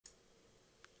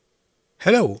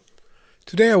Hello!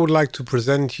 Today I would like to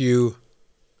present you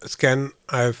a scan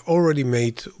I've already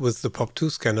made with the POP2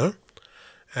 scanner.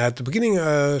 At the beginning,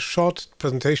 a short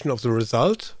presentation of the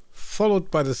result,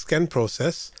 followed by the scan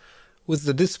process with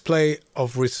the display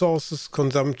of resources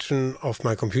consumption of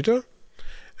my computer.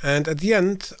 And at the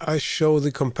end, I show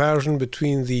the comparison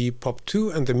between the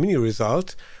POP2 and the Mini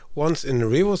result, once in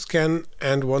Revo Scan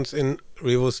and once in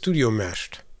Revo Studio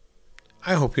meshed.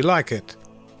 I hope you like it.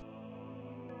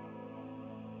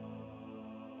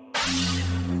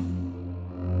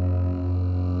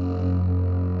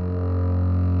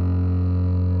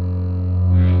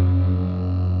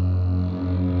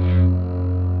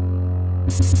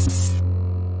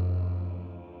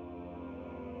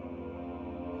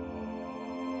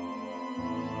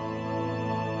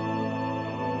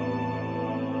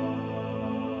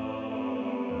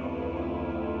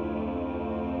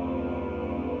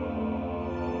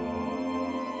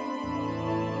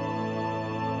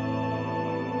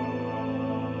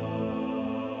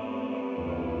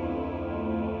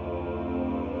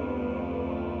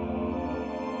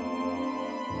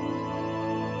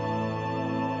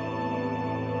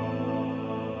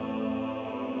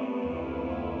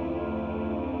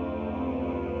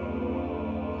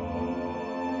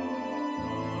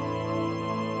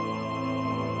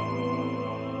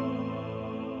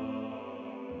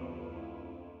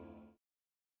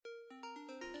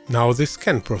 Now the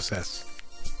scan process.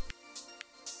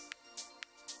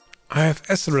 I have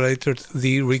accelerated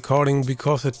the recording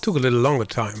because it took a little longer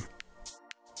time.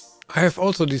 I have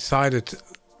also decided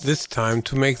this time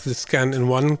to make the scan in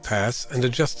one pass and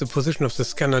adjust the position of the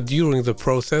scanner during the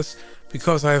process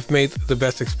because I have made the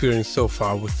best experience so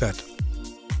far with that.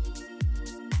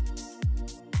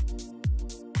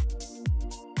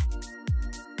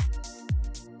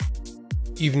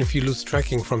 Even if you lose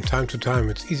tracking from time to time,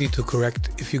 it's easy to correct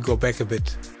if you go back a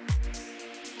bit.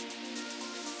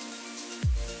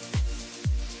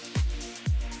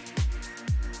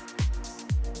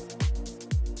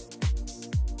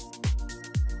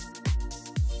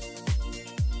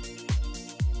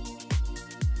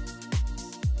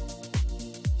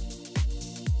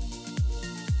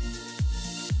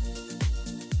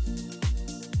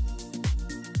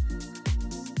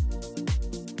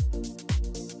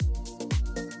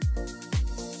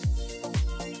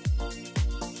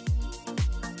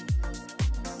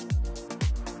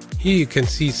 Here you can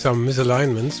see some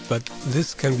misalignments, but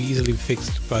this can be easily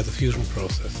fixed by the fusion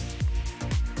process.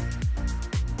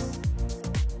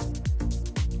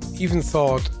 Even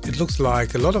thought it looks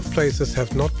like a lot of places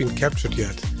have not been captured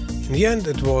yet. In the end,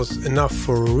 it was enough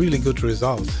for a really good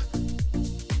result.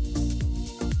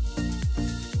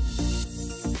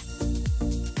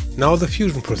 Now the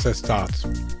fusion process starts.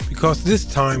 Because this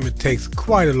time it takes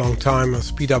quite a long time, I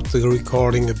speed up the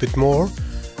recording a bit more,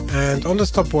 and on the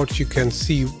stopwatch you can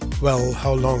see well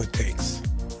how long it takes.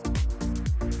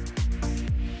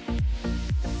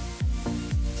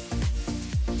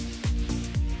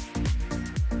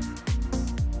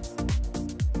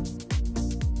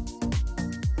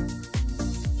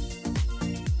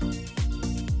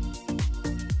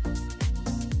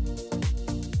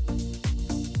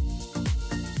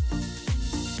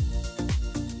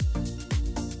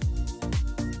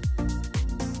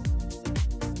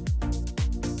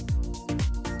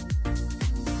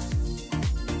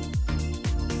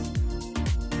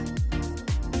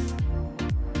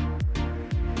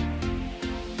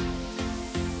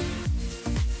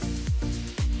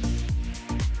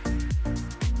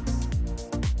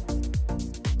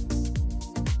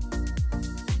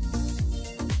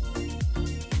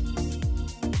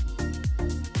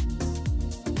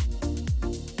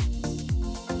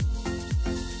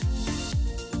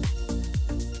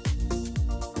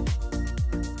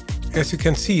 As you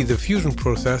can see, the fusion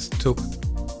process took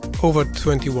over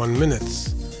 21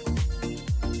 minutes.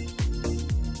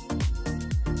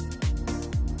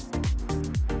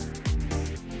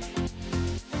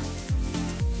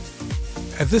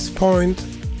 At this point,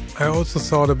 I also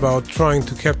thought about trying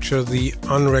to capture the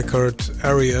on-record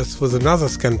areas with another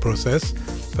scan process,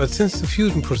 but since the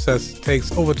fusion process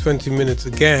takes over 20 minutes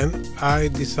again, I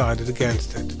decided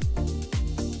against it.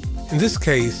 In this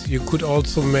case, you could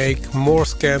also make more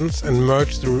scans and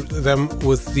merge them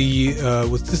with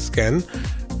this scan,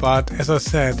 but as I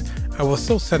said, I was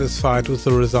so satisfied with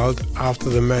the result after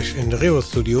the mesh in the Revo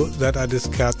Studio that I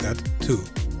discard that too.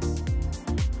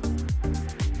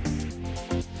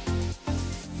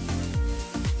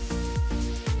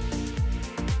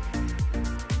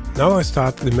 Now I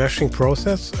start the meshing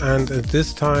process, and at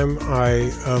this time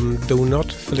I do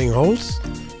not filling holes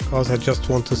because I just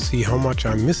want to see how much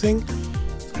I'm missing.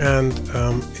 and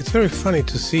it's very funny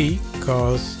to see,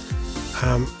 because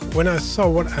when I saw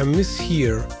what I miss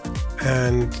here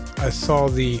and I saw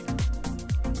the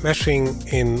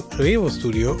meshing in Revo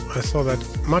Studio, I saw that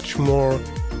much more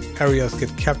areas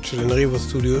get captured in Revo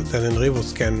Studio than in Revo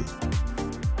Scan.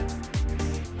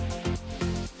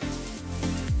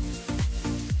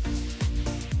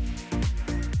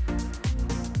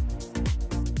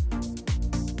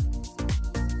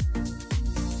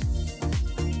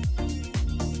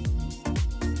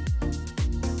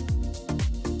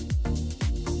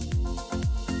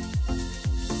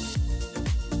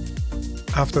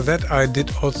 After that, I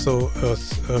did also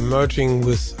a merging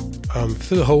with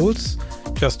fill holes,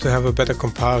 just to have a better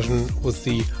comparison with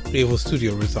the Revo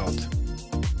Studio result.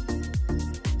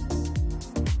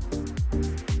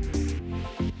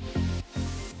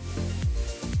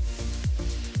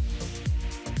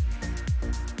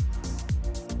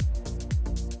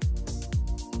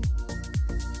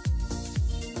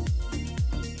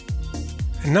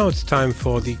 And now it's time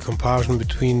for the comparison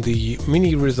between the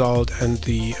Mini result and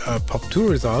the Pop2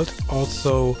 result,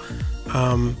 also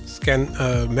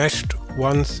meshed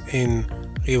once in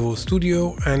Revo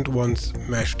Studio and once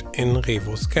meshed in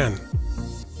Revo Scan.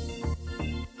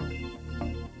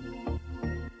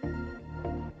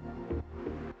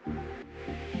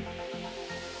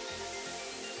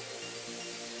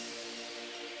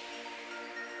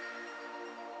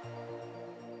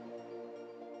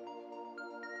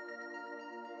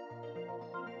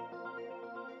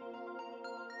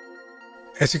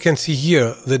 As you can see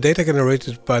here, the data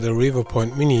generated by the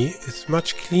Revopoint MINI is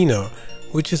much cleaner,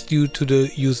 which is due to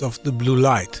the use of the blue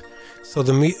light. So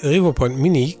the Revopoint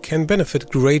MINI can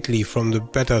benefit greatly from the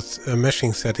better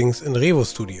meshing settings in Revo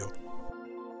Studio.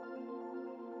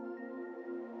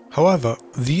 However,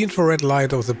 the infrared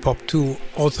light of the Pop2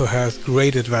 also has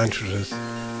great advantages,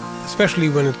 especially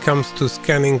when it comes to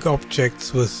scanning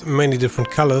objects with many different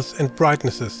colors and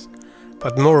brightnesses.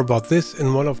 But more about this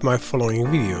in one of my following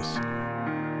videos.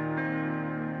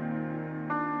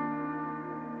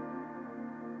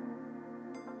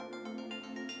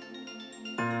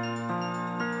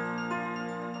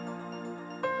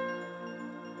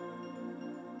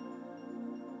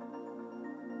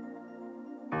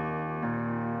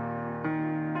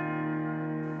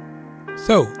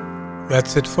 So,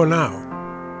 that's it for now.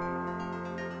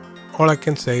 All I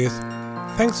can say is,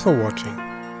 thanks for watching.